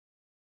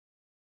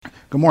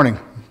Good morning.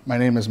 My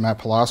name is Matt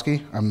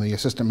Pawlowski. I'm the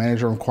Assistant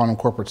Manager of Quantum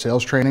Corporate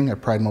Sales Training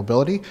at Pride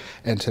Mobility,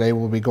 and today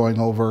we'll be going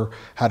over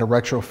how to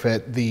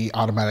retrofit the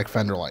automatic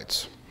fender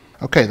lights.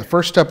 Okay, the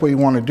first step what you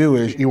want to do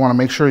is you want to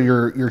make sure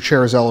your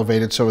chair is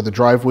elevated so the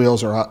drive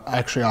wheels are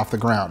actually off the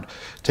ground.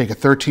 Take a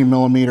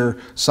 13mm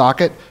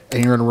socket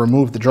and you're going to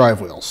remove the drive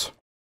wheels.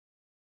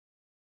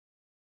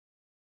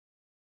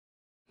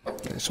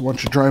 Okay, so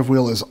once your drive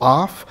wheel is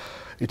off,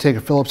 you take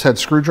a Phillips head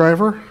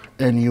screwdriver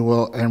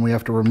and we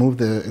have to remove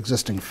the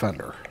existing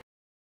fender.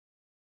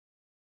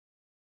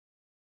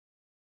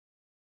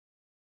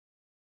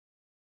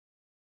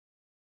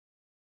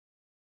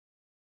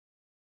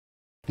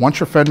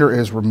 Once your fender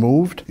is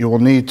removed, you will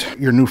need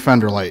your new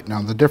fender light.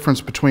 Now the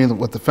difference between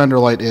what the fender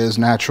light is,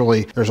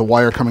 naturally there's a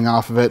wire coming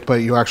off of it, but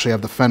you actually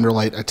have the fender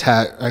light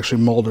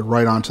actually molded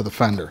right onto the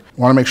fender.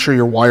 You want to make sure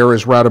your wire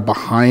is routed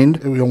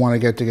behind. We don't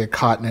want to get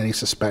caught in any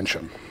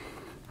suspension.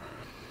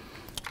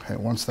 Okay,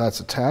 once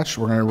that's attached,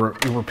 we're going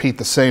to repeat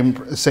the same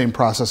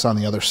process on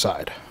the other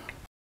side.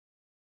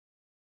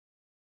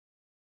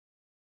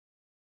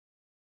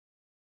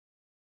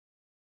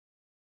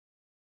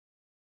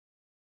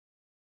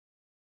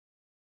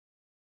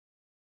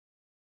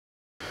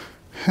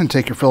 And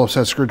take your Phillips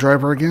head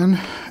screwdriver again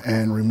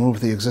and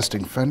remove the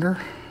existing fender.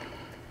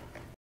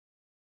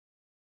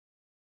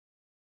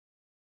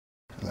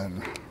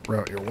 Then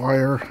route your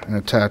wire and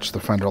attach the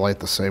fender light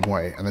the same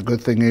way. And the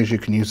good thing is you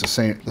can use the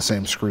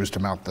same screws to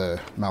mount the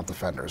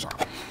fenders on.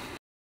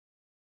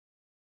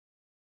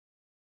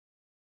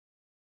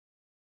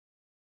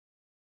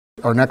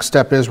 Our next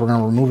step is we're going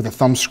to remove the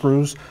thumb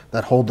screws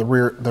that hold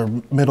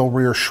the middle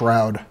rear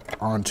shroud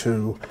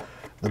onto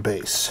the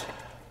base.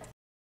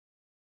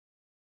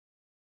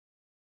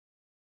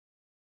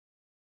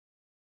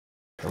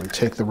 We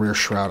take the rear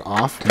shroud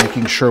off,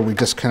 making sure we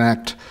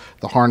disconnect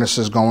the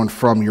harnesses going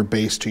from your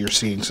base to your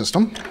seating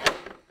system.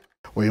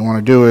 What you want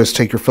to do is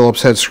take your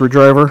Phillips head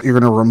screwdriver. You're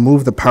going to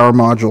remove the power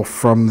module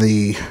from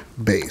the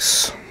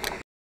base.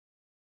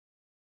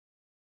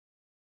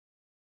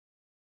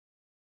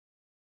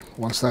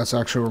 Once that's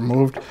actually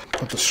removed,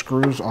 put the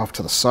screws off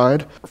to the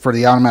side. For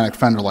the automatic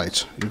fender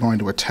lights, you're going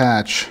to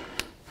attach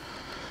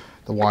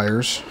the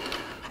wires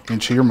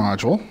into your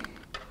module.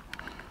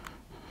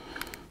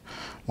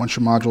 Once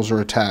your modules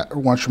are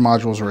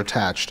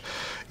attached,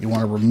 you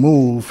want to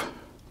remove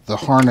the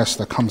harness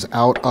that comes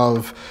out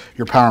of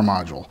your power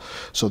module.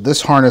 So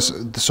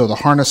the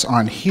harness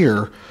on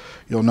here,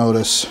 you'll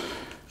notice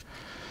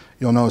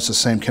the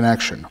same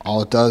connection.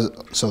 All it does,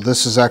 so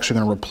this is actually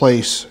going to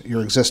replace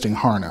your existing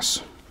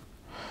harness.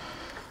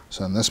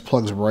 So then this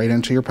plugs right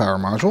into your power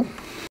module.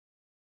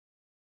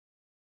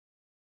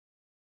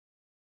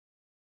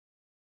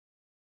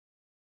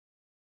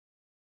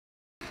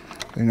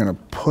 You're going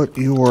to put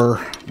your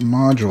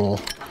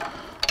module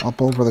up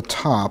over the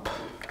top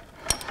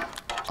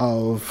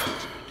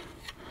of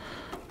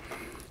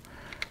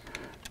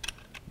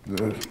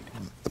the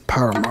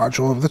power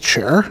module of the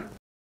chair.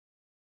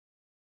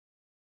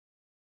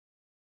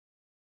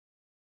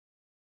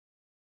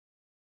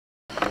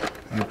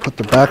 And you put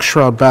the back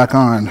shroud back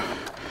on,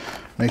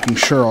 making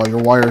sure all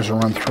your wires are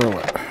run through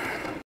it.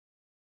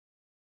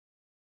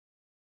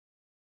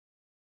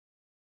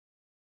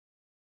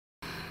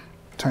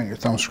 Tighten your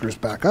thumb screws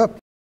back up.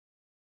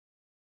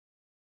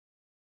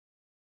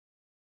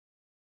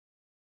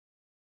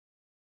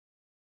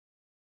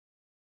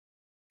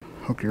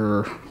 Hook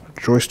your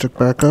joystick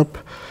back up,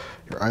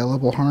 your eye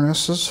level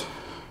harnesses.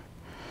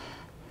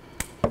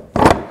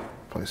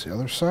 Place the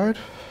other side.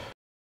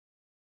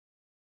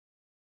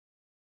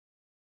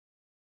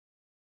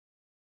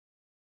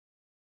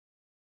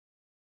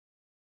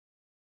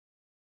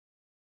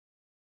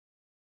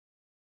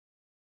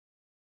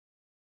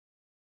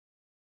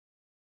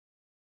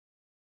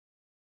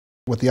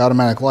 With the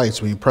automatic lights,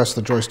 when you press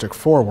the joystick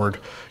forward,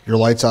 your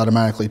lights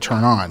automatically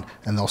turn on,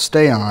 and they'll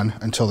stay on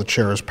until the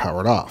chair is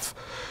powered off.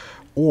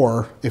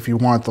 Or if you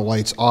want the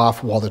lights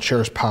off while the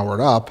chair is powered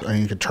up, and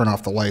you can turn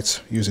off the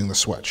lights using the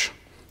switch.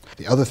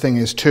 The other thing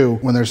is too,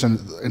 when there's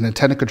an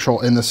attendant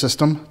control in the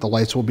system, the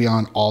lights will be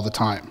on all the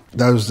time.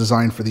 That was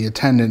designed for the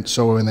attendant,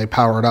 so when they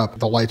power it up,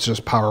 the lights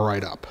just power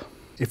right up.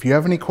 If you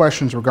have any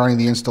questions regarding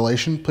the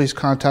installation, please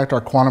contact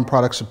our Quantum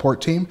Product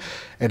Support Team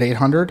at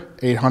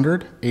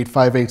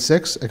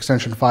 800-800-8586,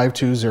 extension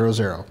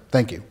 5200.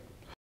 Thank you.